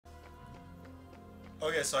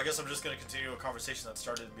Okay, so I guess I'm just gonna continue a conversation that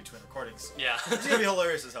started in between recordings. Yeah. It's gonna be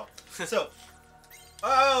hilarious as hell. So,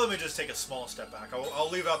 let me just take a small step back. I'll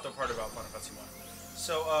leave out the part about Final Fantasy 1.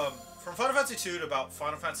 So, from Final Fantasy 2 to about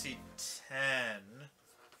Final Fantasy 10,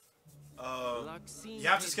 you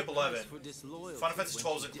have to skip 11. Final Fantasy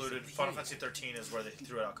 12 is included. Final Fantasy 13 is where they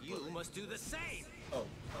threw it out completely. You must do the same. Oh,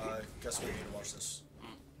 I guess we need to watch this.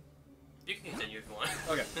 You can continue if you want.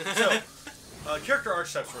 Okay, so, character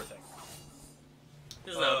archetypes were a thing.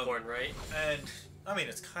 This is not important, right? And, I mean,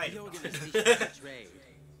 it's kind You're of. gonna speak betrayed.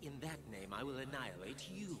 In that name, I will annihilate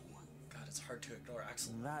you. God, it's hard to ignore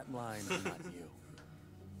Axel. That line is not you.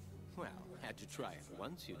 Well, had to try it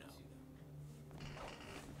once, you know.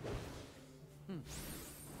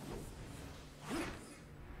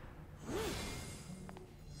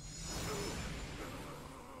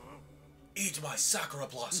 Eat my Sakura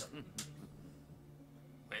Blossom.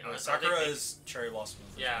 Wait, Sakura is cherry blossom.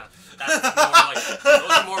 Yeah, that's more like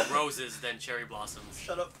those are more roses than cherry blossoms.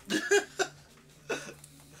 Shut up.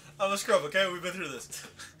 I'm a scrub, okay? We've been through this.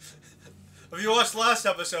 If you watched the last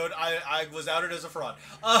episode, I was outed as a fraud.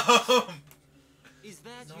 Is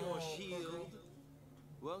that your shield?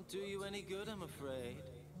 Won't do you any good, I'm afraid.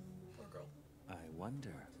 Poor girl. I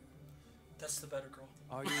wonder. That's the better girl.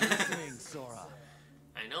 Are you listening, Sora?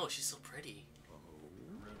 I know, she's so pretty.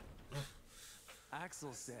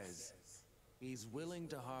 Axel says he's willing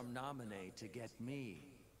to harm Naminé to get me.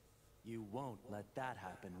 You won't let that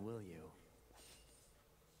happen, will you?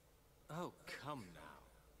 Oh, come now.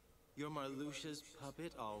 You're Marluxia's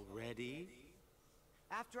puppet already?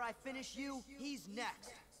 After I finish you, he's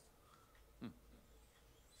next.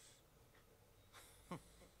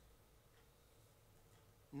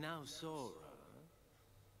 Now, Sora,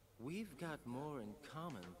 we've got more in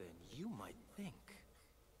common than you might think.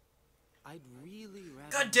 I'd really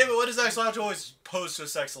rather... God damn it, what does Axel have to always pose so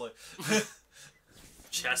sexily?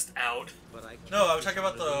 Chest out. But I No, I was can't talking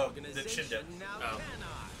about destroy the chin dip. organization now, Oh. can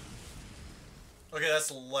I? Okay,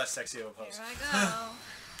 that's less sexy of a pose. Here I go.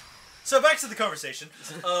 So back to the conversation.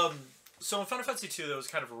 So in Final Fantasy 2, there was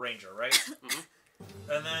kind of a ranger, right?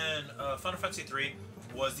 And then Final Fantasy 3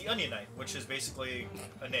 was the Onion Knight, which is basically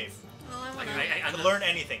a knave. Well, I Like, wanna... Could learn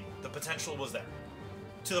anything. The potential was there.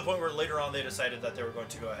 To the point where later on they decided that they were going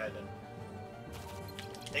to go ahead and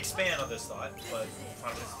expand on this thought, but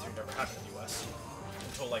Final Fantasy 3 never happened in the US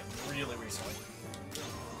until like really recently.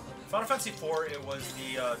 Final Fantasy 4, it was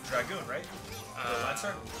the Dragoon, right? The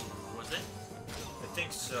Lancer? Was it? I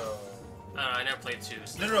think so. I never played 2.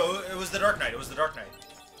 So. No, it was the Dark Knight. It was the Dark Knight.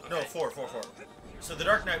 No, Okay. 4. So the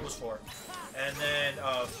Dark Knight was 4. And then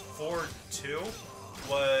 4-2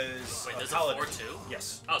 was Wait, a there's a Paladin. 4-2?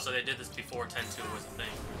 Yes. Oh, so they did this before 10-2 was a thing.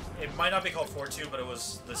 It might not be called 4-2, but it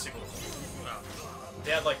was the sequel. Oh.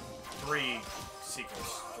 They had like 3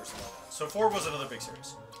 sequels or something like that. So 4 was another big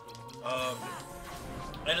series.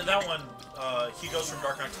 And in that one, he goes from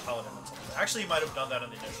Dark Knight to Paladin. Actually, he might have done that in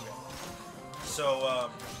the initial game. So,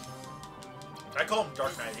 I call him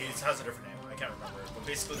Dark Knight. He has a different name. I can't remember it. But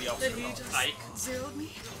basically, the opposite Did of he Paladin. just Ike. zeroed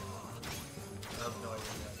me? I have no idea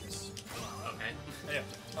who that is. Okay. Anyway,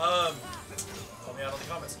 call me out in the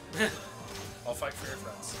comments. I'll fight for your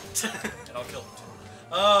friends. And I'll kill them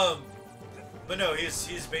too. But no,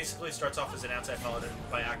 he's basically starts off as an anti-paladin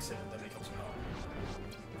by accident, then becomes a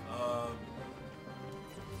paladin.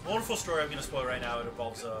 Wonderful story I'm going to spoil right now. It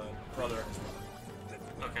involves a brother and his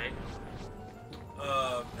brother. Okay.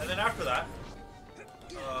 And then after that,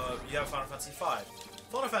 you have Final Fantasy V.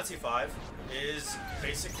 Final Fantasy V is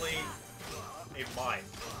basically a mime.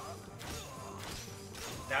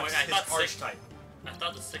 That's Wait, I his thought archetype. I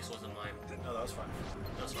thought the 6 was a mime. No, that was 5.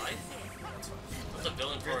 That was 5? That's 5. What's a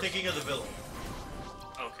villain You're for? thinking of the villain.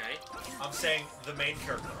 Okay. I'm saying the main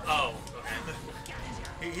character. Oh,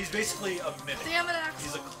 okay. He's basically a mimic. Damn it, Axel.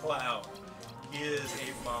 He's a clown. He is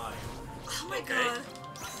a mime. Oh my Okay. god.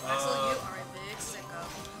 Axel, you are a big sicko.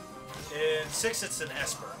 In 6, it's an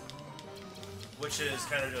Esper, which is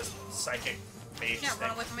kind of just psychic You mage can't thing.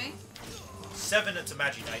 run away from me. 7, it's a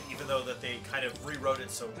Magi Knight, even though that they kind of rewrote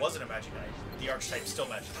it so it wasn't a Magi Knight. The archetype's still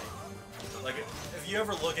Magi Knight. Like, if you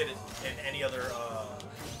ever look at it in any other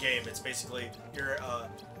game, it's basically your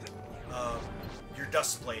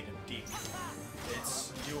Dustblade in D.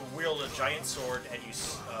 It's you wield a giant sword and you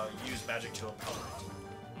use magic to empower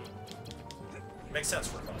it. Makes sense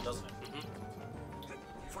for fun, doesn't it?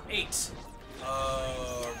 For 8,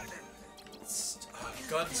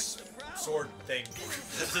 guns, sword thing.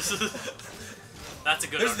 That's a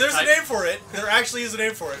good There's a archetype. name for it. There actually is a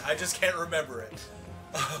name for it. I just can't remember it.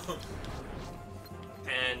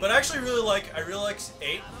 And But I actually really like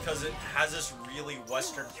 8 because it has this really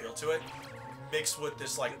Western feel to it. mixed with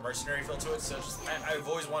this like mercenary feel to it. So just, I've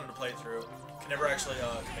always wanted to play it through. Can never actually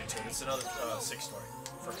commit to it. It's another sick story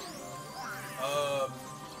for me.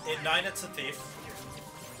 In 9, it's a thief.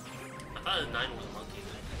 I thought 9 was a monkey.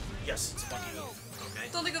 Yes, it's a monkey. Okay.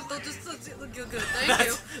 Don't think of those. Just good. Thank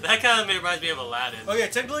you. That kind of reminds me of Aladdin. Okay,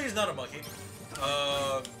 technically he's not a monkey,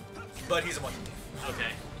 but he's a monkey.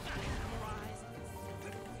 Okay.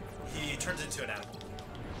 He turns into an animal.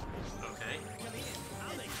 Okay.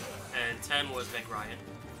 And 10 was Meg Ryan.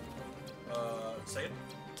 Second?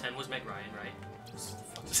 10 was Meg Ryan, right?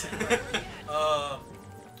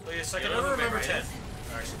 Wait a second. You I don't don't know who remember Meg 10. Ryan is?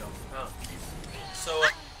 I actually don't. Oh. So,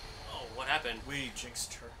 Oh, what happened? we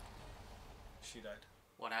jinxed her. She died.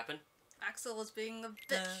 What happened? Axel was being a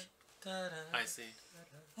bitch. I see.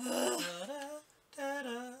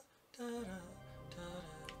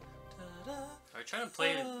 Are you trying to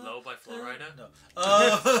play Low by Flowrider? No.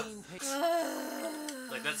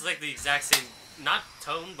 Like, that's like the exact same, not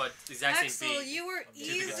tone, but the exact same Axel, beat. you were to the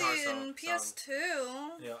easy guitar in PS2.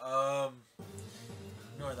 Yeah,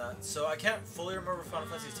 ignore that. So I can't fully remember Final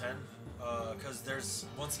Fantasy X, because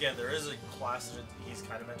once again, there is a class that he's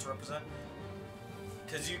kind of meant to represent.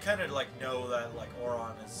 Because you kind of, like, know that, like,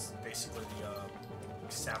 Auron is basically the,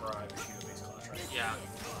 samurai Bushido-based class, right? Yeah.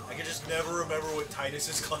 I can just never remember what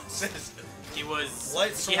Titus's class is. He was,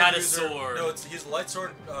 Light sword he had a user. sword. No, he's light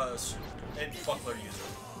sword, and buckler user.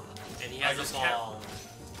 And he has a ball.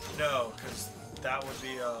 No, because that would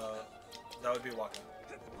be Waka.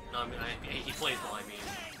 No, I mean, he plays ball, I mean.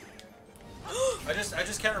 I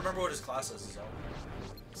just can't remember what his class is, so.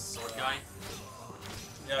 Sword guy?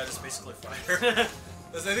 Yeah, just basically fire.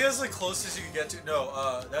 I think that's the closest you can get to. No,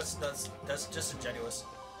 that's just ingenuous.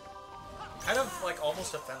 Kind of like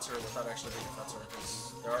almost a fencer without actually being a fencer,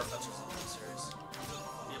 because there are fencers in this series.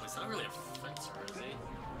 Yeah, but he's not really a fencer, is he?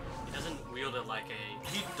 He doesn't wield it like a...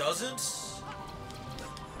 He doesn't,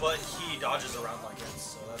 but he dodges around like it,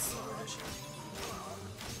 so that's the weird issue.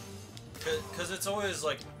 Because it's always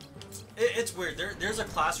like... It's weird. There's a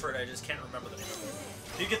class for it, I just can't remember the name of it.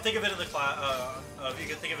 If you can think of it in the class, if you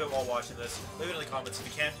can think of it while watching this, leave it in the comments. If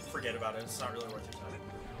you can't, forget about it. It's not really worth your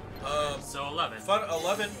time. So 11.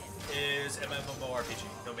 11 is MMORPG,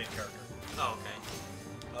 no main character. Oh, okay.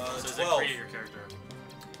 So is 12. that create your character?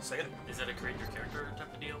 Second? Is that a create your character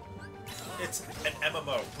type of deal? It's an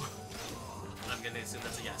MMO. I'm gonna assume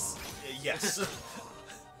that's a yes. Yes.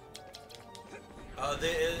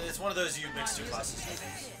 It's one of those you mix two classes.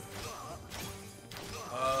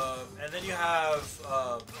 And then you have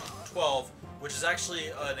 12, which is actually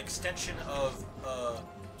an extension of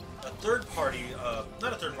a third party,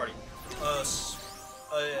 not a third party,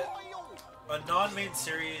 a non-main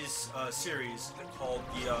series called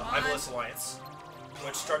the Ivolus Alliance,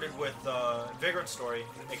 which started with Vagrant Story,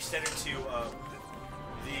 extended to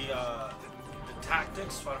the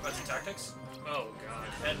Tactics, Final Fantasy Tactics. Oh god.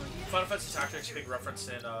 And Final Fantasy Tactics being referenced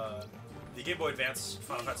in the Game Boy Advance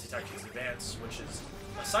Final Fantasy Tactics Advance, which is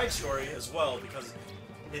a side story as well, because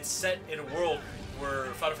it's set in a world where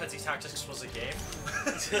Final Fantasy Tactics was a game.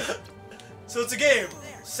 So it's a game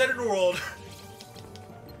set in a world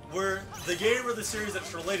where the game or the series that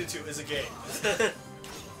it's related to is a game.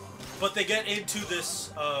 But they get into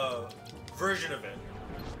this version of it.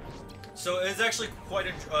 So it's actually quite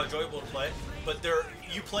enjoyable to play, but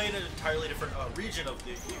you play in an entirely different region of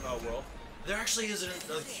the world. There actually is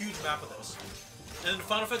a huge map of this. And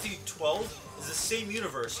Final Fantasy XII is the same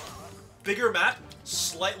universe. Bigger map,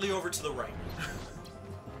 slightly over to the right.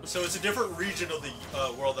 So it's a different region of the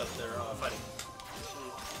world that they're fighting.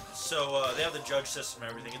 So they have the judge system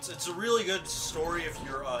and everything. It's a really good story if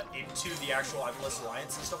you're into the actual Ivolus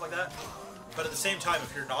Alliance and stuff like that. But at the same time,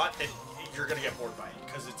 if you're not, then you're gonna get bored by it,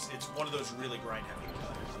 because it's one of those really grind heavy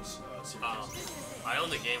series. I own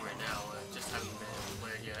the game right now. I just haven't been able to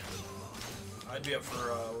play it yet. I'd be up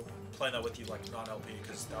for playing that with you, like non-LP,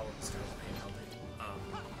 because that one's kind of main LP.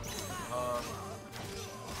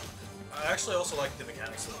 I actually also like the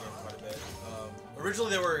mechanics of the game quite a bit.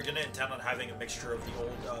 Originally, they were going to intend on having a mixture of the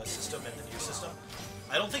old system and the new system.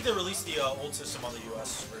 I don't think they released the old system on the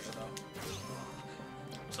US version, though.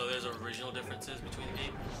 So there's original differences between the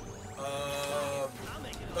game?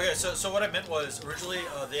 Okay, so what I meant was, originally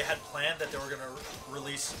they had planned that they were going to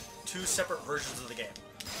release 2 separate versions of the game.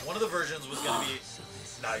 One of the versions was going to be...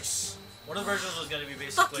 Nice. One of the versions was going to be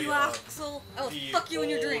basically... Fuck you, Axel! I will fuck you in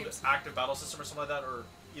your dreams! Active battle system or something like that, or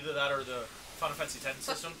either that or the Final Fantasy X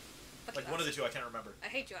system. Like one of the two, I can't remember. I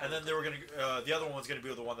hate you, Axel. And then they were going to... the other one was going to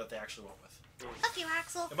be the one that they actually went with. Fuck you,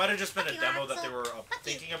 Axel! It might have just been Fuck a you, demo that Axel. they were Fuck you,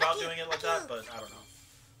 thinking fuck about you, doing it like fuck that, but I don't know.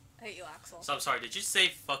 I hate you, Axel. So I'm sorry, did you say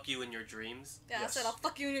fuck you in your dreams? Yeah, Yes. I said I'll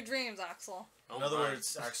fuck you in your dreams, Axel. Oh In other my.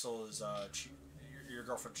 words, Axel is your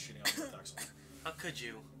girlfriend's cheating on you with Axel. How could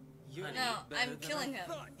you? You're Honey. No, better I'm than killing I him.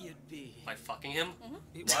 thought you'd be. By fucking him? Wow,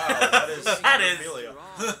 that is That is-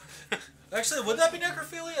 necrophilia. Actually, would that be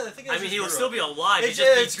necrophilia? I think. I It's mean, just he would Guru. still be alive. He'd It's,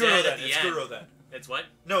 just be it's Guru dead then. at the It's end. Guru then. It's what?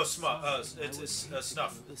 No, it's snuff. This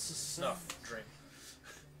is Snuff. Drink.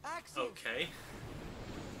 Axel! Okay.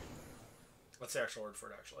 What's the actual word for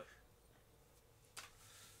it, actually?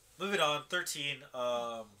 Moving on. 13.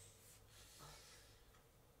 I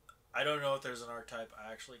don't know if there's an archetype.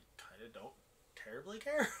 I actually kind of don't terribly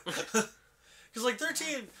care. Because, like,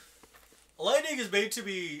 13... Lightning is made to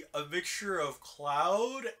be a mixture of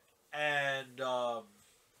Cloud and, I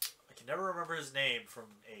can never remember his name from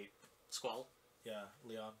 8. Squall. Yeah,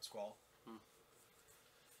 Leon Squall.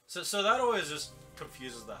 So that always just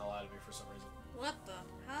confuses the hell out of me for some reason. What the?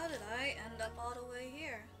 How did I end up all the way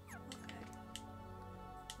here? Okay.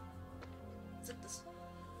 Is it this one?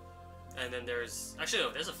 And then there's... Actually,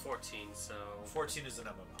 no, there's a 14, so... 14 is an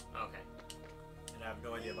MMO. Okay. And I have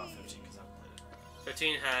no idea about 15 because I haven't played it.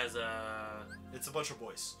 15 has, It's a bunch of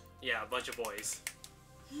boys. yeah, a bunch of boys.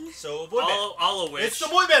 So, boy band. All of which... It's the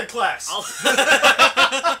boy band class!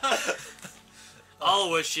 all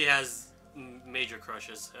of which she has major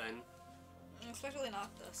crushes, and Especially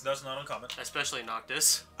Noctis. That's not uncommon. especially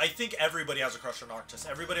Noctis. I think everybody has a crush on Noctis.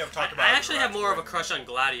 Everybody I've talked I about. actually have more of a crush on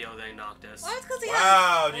Gladio than Noctis. Well, it's because he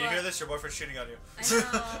Wow, has... did you what? hear this? Your boyfriend's cheating on you. I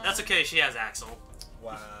know. That's okay, she has Axel.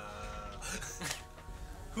 Wow.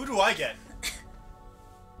 Who do I get?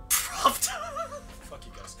 Propped. Fuck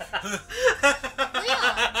you guys.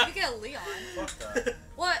 Leon! You get Leon. Fuck that.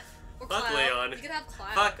 What? Or Fuck Cloud. Leon. You could have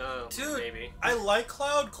Cloud. Fuck, Dude, maybe. I like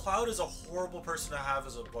Cloud. Cloud is a horrible person to have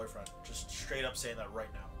as a boyfriend. Just straight up saying that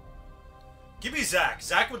right now. Give me Zack.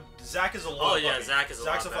 Zack is a loyal Oh, yeah, puppy. Zack is a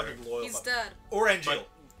Zack's lot a fucking better. loyal He's puppy. dead. Or Angeal. But-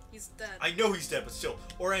 He's dead. I know he's dead, but still.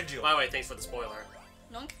 Or Angeal. By the way, thanks for the spoiler.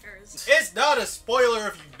 No one cares. It's not a spoiler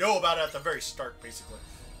if you know about it at the very start, basically.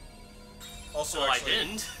 Also, Well, actually, I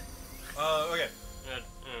didn't. Okay.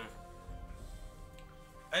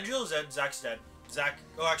 Uh, Angeal is dead. Zack's dead. Zack.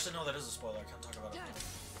 Oh, actually, no, that is a spoiler. I can't talk about it.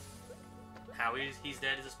 How he's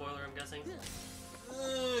dead is a spoiler, I'm guessing?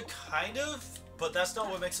 Kind of. But that's not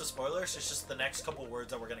what makes a spoiler. It's just the next couple words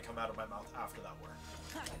that were going to come out of my mouth after that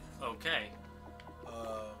word. Okay.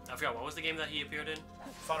 I forgot, what was the game that he appeared in?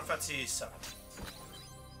 Final Fantasy 7.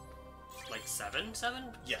 Like 7? 7?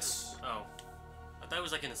 Yes. Oh. I thought it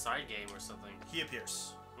was like in a side game or something. He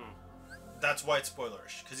appears. Hmm. That's why it's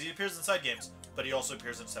spoilerish. Because he appears in side games, but he also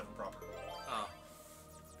appears in 7 proper. Oh.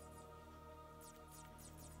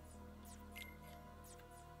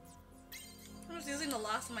 I'm just using the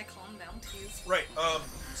last of my calm bounties. Right.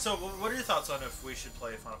 So what are your thoughts on if we should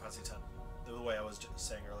play Final Fantasy 10? The way I was just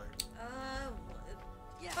saying earlier.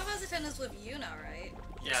 Final Fantasy 10 is with Yuna, right?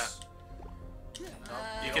 Yeah. You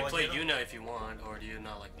You don't can like play Yuna? Yuna if you want, or do you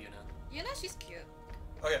not like Yuna? Yuna, she's cute.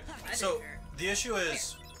 Okay. I So dig her. the issue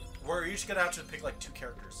is we're each gonna have to pick like 2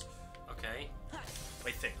 characters. Okay.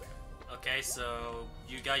 I think. Okay, so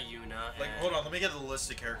you got Yuna. Like, and hold on. Let me get the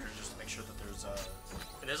list of characters just to make sure that there's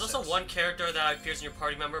And there's also 6. one character that appears in your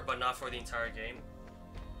party member, but not for the entire game.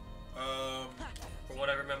 From what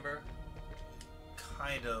I remember.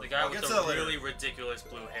 Kind of. The guy I'll with get to the that later. really ridiculous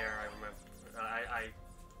blue hair, I remember. I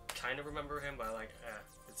kind of remember him, but like,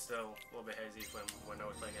 it's still a little bit hazy when I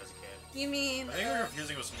was playing as a kid. You mean, I think we're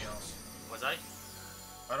confusing with something else. Was I?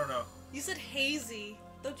 I don't know. you said hazy.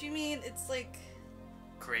 Don't you mean it's like,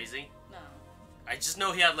 Crazy? no. I just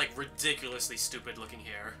know he had like ridiculously stupid looking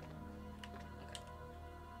hair.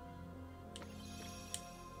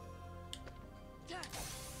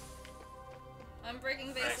 I'm breaking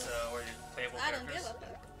Alright, bases. so where are your playable I don't characters? give a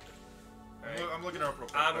fuck. Alright. I'm looking it up real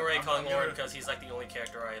quick. I'm but already calling gonna- Lauren because he's like the only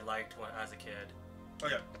character I liked as a kid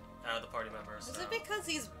Okay. out of the party members. Is so. it because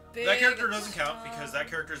he's big? That character and doesn't count strong? because that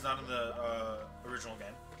character is not in the original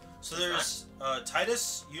game. So there's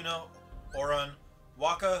Titus, Yuno, Oran,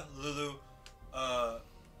 Waka, Lulu, Kimari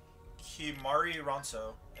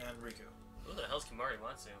Ronso, and Riku. Who the hell's Kimari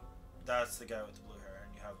Matsu? That's the guy with the blue hair,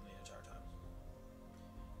 and you have him the entire time.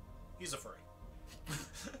 He's a furry.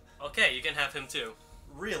 Okay, you can have him too.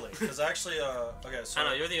 Really? Because actually, okay, so I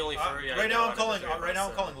know you're the only furry. I right know now out I'm of the calling. three of Right now us,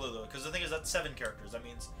 I'm so- calling Lulu because the thing is that's 7 characters. That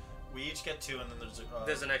means we each get 2, and then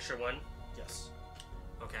There's an extra one. yes.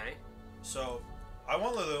 Okay. So I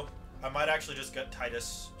want Lulu. I might actually just get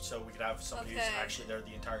Titus so we could have somebody who's Okay. actually there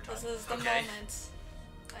the entire time. This is the Okay. moment.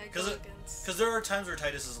 I go 'Cause against. Because there are times where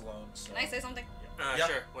Titus is alone. So. Can I say something? Yeah.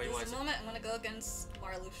 Sure. What do you This want is to the say? moment I'm gonna go against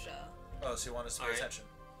Marluxia. Oh, so you want us to pay Alright. attention?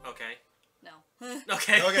 Okay. No.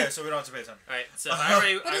 Okay. Okay, so we don't have to pay attention. Alright, so I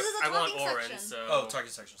already But this is a I want talking Oren, section. so Oh, talking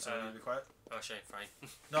section. So you be quiet. oh shit, fine.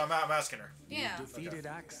 No, I'm asking her. Yeah. You defeated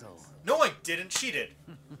Axel. No, I didn't. She did.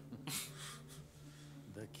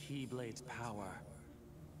 The Keyblade's power.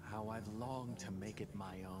 How I've longed to make it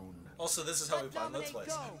my own. Also, this is how we Let find Let's Dominic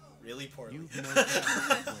Plays. go. Really poorly. You've no chance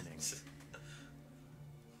of winning.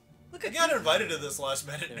 Look I at got invited to this last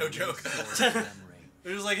minute, no There joke. is stored memory. It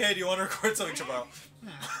was like, hey, do you want to record something tomorrow?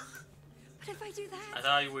 But if I do that. I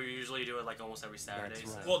thought we usually do it like almost every Saturday.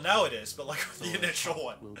 That's So. right. Well, now it is, but like So the initial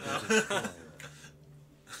one. Will be destroyed.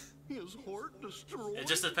 His heart destroyed. It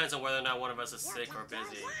just depends on whether or not one of us is sick or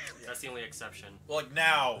busy. That's the only exception. Well, like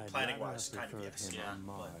now, I'd planning rather wise, have kind of preferred yes. him Yeah.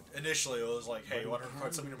 unmarred. Initially, it was like, hey, But you he want to record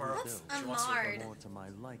can something be tomorrow? What's She wants to. unmarred? More to my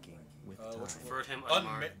liking with What's time. the word? Preferred him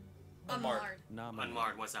Unmarred. unmarred. Nominate.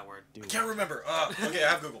 Unmarred, what's that word? Do I can't remember. Okay, I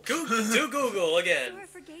have Google. Do Google again. Sora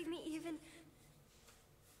forgave me even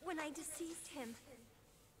when I deceived him.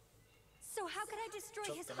 So how could I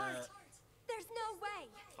destroy his Something heart? that- There's no way.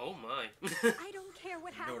 Oh my. I don't care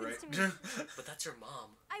what No, happens right? to me. But that's your mom.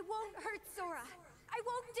 I won't hurt Sora. I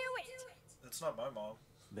won't do it. That's not my mom.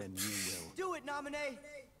 Then you will. Do it, Nominee.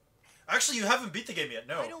 Actually, you haven't beat the game yet.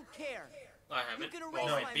 No. I don't care. I haven't. can Well,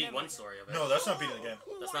 erase I my beat memory. one story of it. No, that's not beating the game.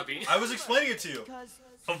 That's not beating. I was explaining it to you. Because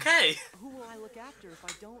Okay. who will I look after if I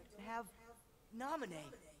don't have Nominee?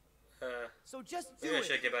 Uh, So just do maybe I it.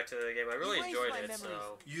 should get back to the game. I really Erase enjoyed my it, memories.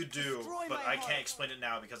 so You do, Destroy but my I can't heart. explain it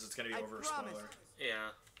now because it's going to be I over a promise. spoiler. yeah.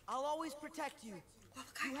 I'll always protect you.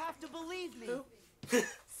 You have to believe me.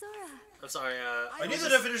 Sora. I'm sorry. I knew the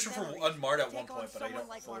always definition for memories unmarred at take one on point, but I someone don't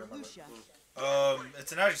like fully remember. Marluxia.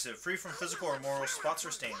 It's an adjective, free from physical or moral spots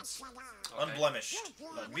or stains, Okay. unblemished,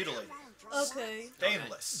 mutilated, Okay.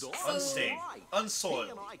 stainless, unstained,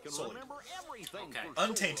 unsoiled, soiled, Okay.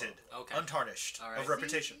 untainted, Okay. untarnished, All right. of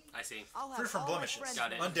reputation, I see. I'll have free from all my blemishes, friends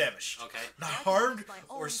Got it. with me. undamaged, Okay. not I can harmed use my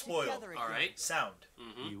or own spoiled, together All again. right. sound.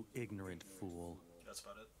 You ignorant fool. That's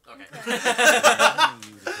about it. Okay. I only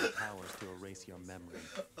use your powers to erase your memory.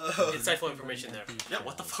 Insightful information there. Yeah.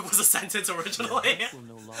 What the fuck was the sentence originally? Will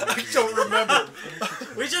no longer I be don't remember.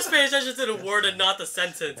 We just paid attention to the word and not the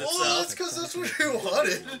sentence Well, itself. that's because that's what you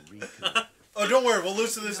wanted. Riku. Oh, don't worry, we'll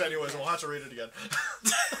lose to this anyways, and we'll have to read it again.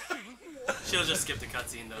 She'll just skip the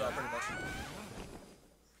cutscene though. Yeah, pretty much.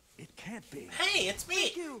 It can't be. Hey, it's me.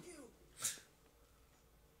 Thank you.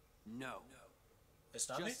 No, It's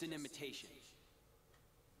not me? just an imitation.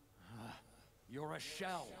 You're a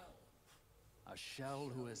shell. A shell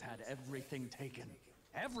who has had everything taken.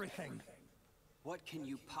 Everything. What can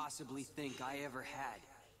you possibly think I ever had?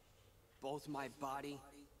 Both my body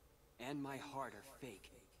and my heart are fake.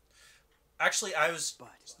 Actually, I was But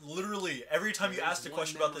literally, every time you There is asked a one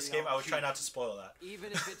question about this memory game, I I'll was trying keep. not to spoil that.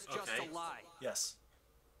 even if it's just Okay. a lie, Yes.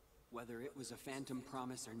 whether it was a phantom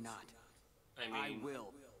promise or not, I I mean,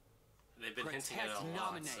 will. they've been hinting at it a protect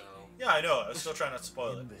lot, Nominee. so. Yeah, I know. I was still trying not to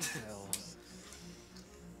spoil it. Imbeciles.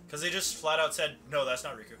 Because they just flat out said, no, that's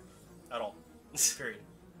not Riku. At all. Period.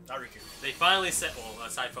 Not Riku. They finally said, well,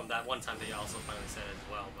 aside from that one time, they also finally said it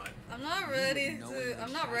as well, but. I'm not ready to.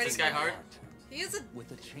 I'm not ready. This guy for hard? that. He is a.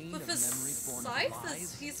 With a chain With of his memories born of scythe,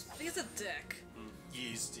 lies, he's a dick.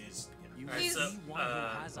 He's you Alright, He's- so, see one who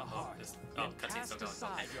has a heart. just- and oh, cutscene's cast still going.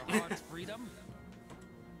 aside Okay. your heart's freedom.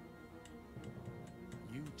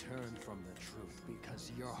 You turn from the truth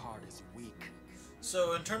because your heart is weak.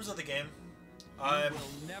 So, in terms of the game, You I'm will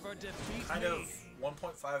never defeat kind me. of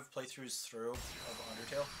 1.5 playthroughs through of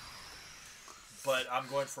Undertale. But I'm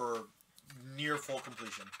going for near full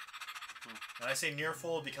completion. And I say near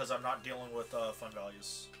full because I'm not dealing with fun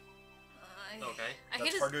values. Okay. I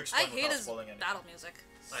That's hate hard to his. explain I hate without his spoiling anything. battle music.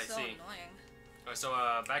 I So see. annoying. Alright, so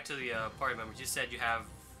back to the party members. You said you have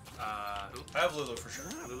who? I have Lulu for sure.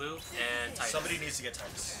 Lulu and Titus. Somebody needs to get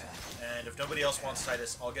Titus. And if nobody else wants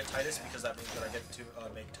Titus, I'll get Titus because that means that I get to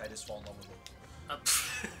make Titus fall in love with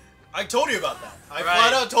Lulu. I told you about that. I Right.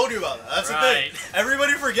 flat out told you about that. That's Right. the thing.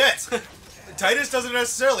 Everybody forgets. Titus doesn't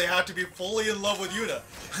necessarily have to be fully in love with Yuna.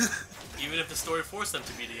 Even if the story forced them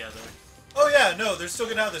to be together. Oh yeah, no, they're still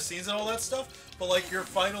gonna have the scenes and all that stuff, but like your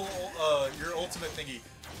final, your ultimate thingy,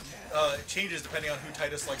 changes depending on who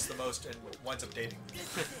Titus likes the most and winds up dating.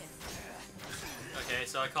 Okay,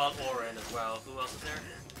 so I called Oren as well. Who else is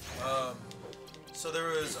there? So there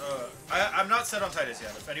was, I'm not set on Titus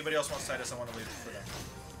yet. If anybody else wants Titus, I want to leave it for them.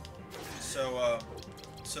 So,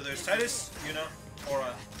 so there's Titus, Yuna,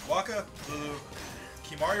 Oran, Waka, Lulu,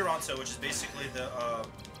 Kimari Ronso, which is basically the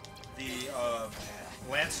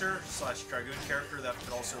Lancer / Dragoon character that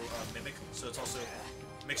could also mimic. So it's also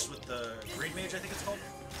mixed with the Green Mage, I think it's called.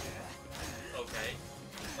 Okay.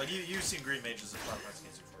 Like you've seen Green Mages in Final Fantasy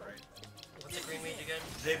games before, right? What's a green mage again?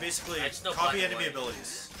 They basically I just know copy black and enemy white.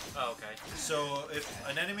 abilities. Oh, okay. So if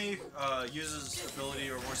an enemy uses ability,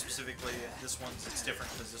 or more specifically, this one's it's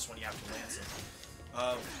different because this one you have to lance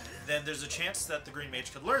it. Then there's a chance that the green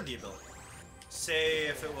mage could learn the ability. Say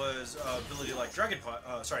if it was ability like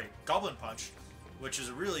Goblin Punch, which is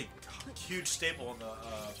a really huge staple in the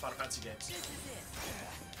Final Fantasy games.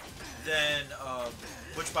 Then,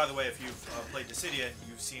 which by the way, if you've played Dissidia and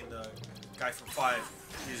you've seen the guy from 5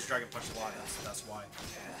 use Dragon Punch a lot, that's why.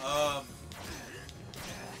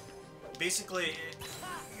 Basically,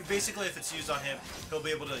 if it's used on him, he'll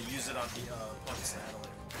be able to use it on the opponents that handle it.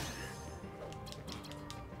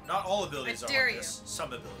 Not all abilities are like this. Some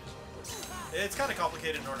abilities are like this. It's kind of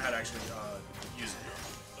complicated in order how to actually use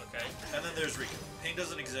it. Okay. And then there's Riku. Pain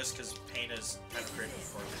doesn't exist because Pain is kind of created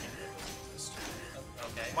before Pain doesn't exist.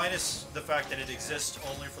 Okay. Minus the fact that it exists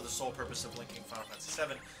only for the sole purpose of linking Final Fantasy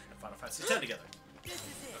 7 and Final Fantasy 10 together.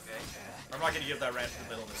 Okay. I'm not going to give that rant in the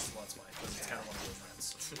middle of this Let's Play because it's kind of one of those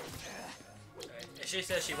rants. Right. She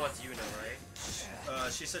says she wants Yuna,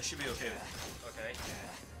 right? She said she'd be okay with it. Okay.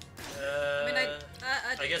 I mean,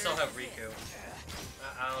 I guess I'll have Riku.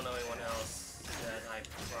 I don't know anyone else that I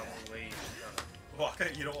probably... Waka?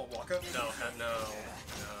 You don't want Waka? No.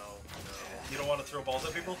 You don't want to throw balls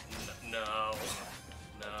at people? No.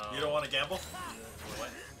 You don't want to gamble? What?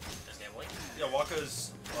 Just gambling? Yeah,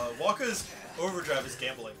 Waka's overdrive is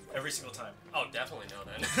gambling every single time. Oh, definitely no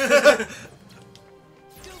then.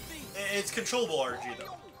 It's controllable RNG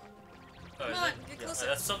though. Oh, is Come on, it? get Yeah, closer.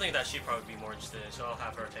 that's something that she'd probably be more interested in, so I'll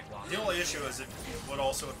have her take Waka. The only issue is it would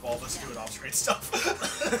also involve us doing off-screen stuff.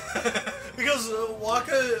 Because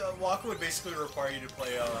Waka would basically require you to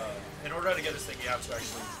play, in order to get this thing, you have to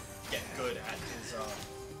actually get good at his,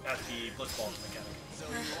 at the Blitzball mechanic.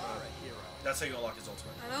 That's how you unlock his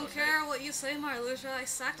ultimate. I don't care what you say, Marluxia. I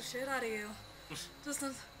sacked the shit out of you. Just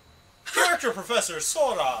a... Character Professor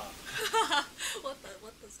Sora! what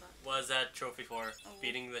does that? What is that trophy for?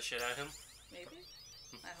 Beating the shit out of him? Maybe?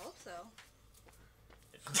 I hope so.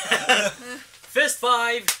 Fist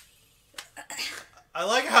 5! I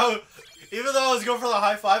like how, even though I was going for the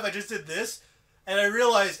high five, I just did this, and I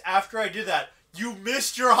realized after I did that, you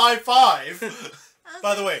missed your high five!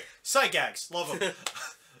 By the way, sight gags, love them.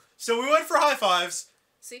 So we went for high fives.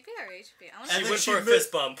 CP or HP? I She And then went she for a mi-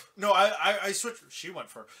 fist bump. No, I switched. She went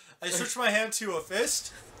for. I switched my hand to a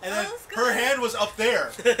fist, and then That was her good. hand was up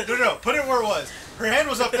there. No, put it where it was. Her hand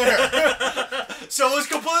was up there, so it was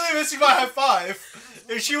completely missing my high five.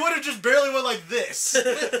 If she would have just barely went like this. We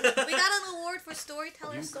got an award for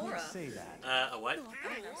Storyteller You Sora. could say that. A what? I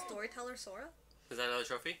don't know, Storyteller Sora? Is that another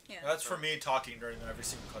trophy? Yeah. That's for me talking during every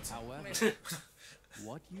single cutscene. However,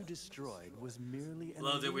 what you destroyed was merely an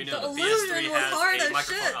Little did we illusion. know The the PS3 illusion was has hard a as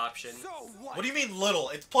microphone shit. option. What do you mean little?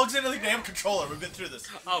 It plugs into the damn controller. We've been through this.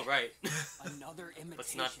 Oh, right. Another imitation. But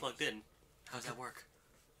it's not plugged in. How's that work?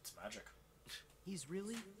 It's magic. He's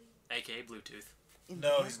really AKA Bluetooth.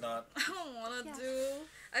 No, he's not. I don't wanna do.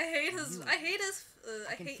 I hate his. I hate his.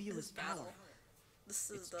 I can hate feel his his battle. power. This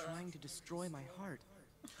is It's the. trying to destroy my heart.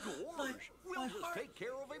 We'll just take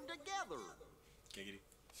care of him together. Giggity.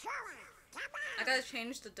 I gotta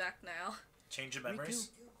change the deck now. Change of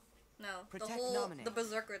memories. No, Protect the whole Nominate. the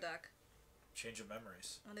Berserker deck. Change of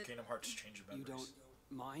memories. And it- Kingdom Hearts change of You memories.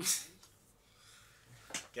 don't mind?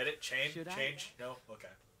 Get it? Change? Should I? Change? No? Okay.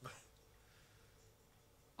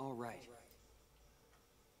 All right.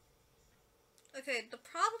 Okay, the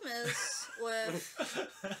problem is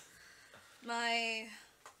with my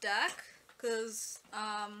deck, cause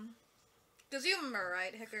you remember,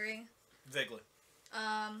 right, Hikori? Vaguely.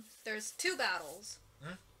 There's 2 battles.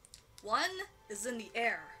 Hmm? One is in the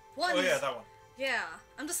air. One. Oh yeah, that one. Yeah,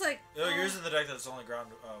 I'm just like. Oh, you're using the deck that's only ground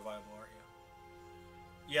viable, aren't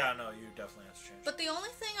you? Yeah, no, you definitely have to change. But the only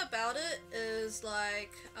thing about it is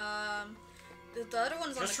like, the other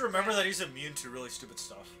one's on Just the remember ground. that he's immune to really stupid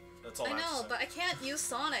stuff. That's all I I have to know, say. but I can't use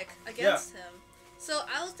Sonic against him. So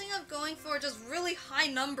I was thinking of going for just really high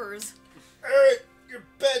numbers. Alright, your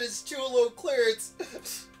bet is too low clearance.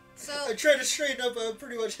 So I tried to straighten up, I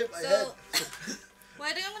pretty much hit my head. what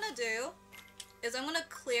I think I'm gonna do is I'm gonna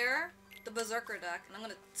clear the Berserker deck and I'm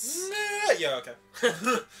gonna. Nah, yeah,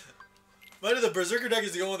 okay. Mine of the Berserker deck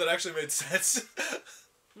is the only one that actually made sense.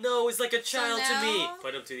 No, he's like a child to me. now-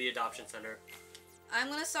 Put him to the adoption center. I'm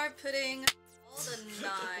gonna start putting all the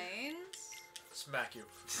 9s. Smack you.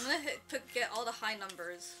 I'm gonna get all the high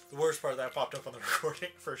numbers. The worst part of that popped up on the recording,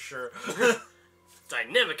 for sure.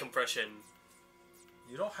 Dynamic compression.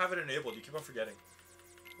 You don't have it enabled, you keep on forgetting.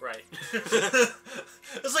 Right.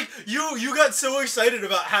 It's like, you got so excited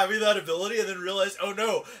about having that ability and then realized, oh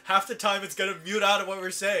no, half the time it's gonna mute out of what we're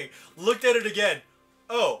saying. Looked at it again.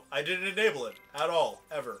 oh, I didn't enable it at all,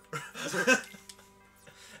 ever.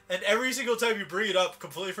 And every single time you bring it up,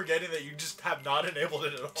 completely forgetting that you just have not enabled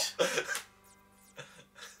it at all.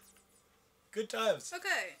 Good times.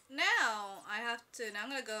 Okay, now I'm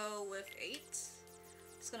gonna go with 8.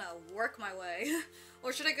 Just gonna work my way.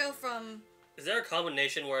 Or should I go from... Is there a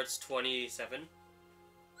combination where it's 27?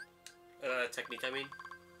 Technique, I mean.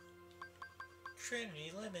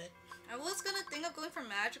 Trinity limit. I was gonna think of going for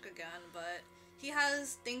magic again, but he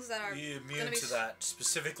has things that are immune to that.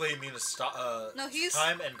 Specifically immune to no, he's...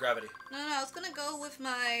 time and gravity. No, I was gonna go with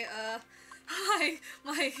my,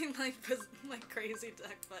 my crazy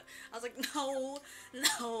deck, but I was like,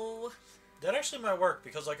 no. That actually might work,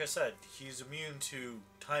 because like I said, he's immune to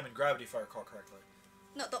time and gravity, if I recall correctly.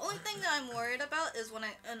 No, the only thing that I'm worried about is when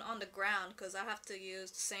I'm on the ground, because I have to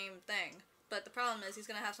use the same thing. But the problem is he's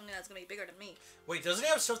going to have something that's going to be bigger than me. Wait, doesn't he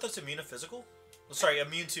have stuff that's immune to physical? Oh, sorry,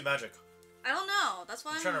 immune to magic. I don't know. That's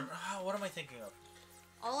why I'm trying to... what am I thinking of?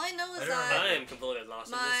 All I know is I am completely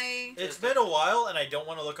lost in this. It's been a while, and I don't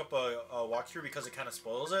want to look up a walkthrough because it kind of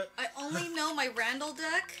spoils it. I only know my Randall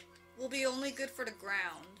deck will be only good for the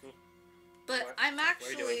ground. But I'm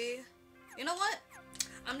actually... You know what?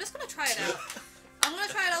 I'm just going to try it out. I'm going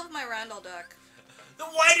to try it out with my Randall deck. Then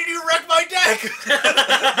why did you wreck my deck?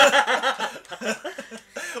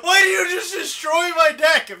 Why did you just destroy my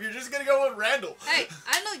deck if you're just going to go with Randall? Hey,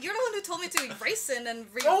 I know you're the one who told me to erase it and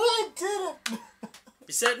re... No, I didn't.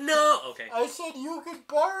 You said no. Okay. I said you could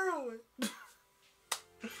borrow it.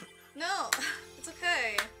 No, it's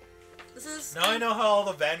okay. This is... Now I know how all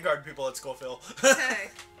the Vanguard people at school feel. Okay.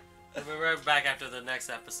 We'll be right back after the next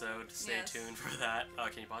episode. Stay tuned for that.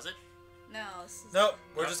 Can you pause it? No. Nope,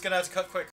 we're just gonna have to cut quick.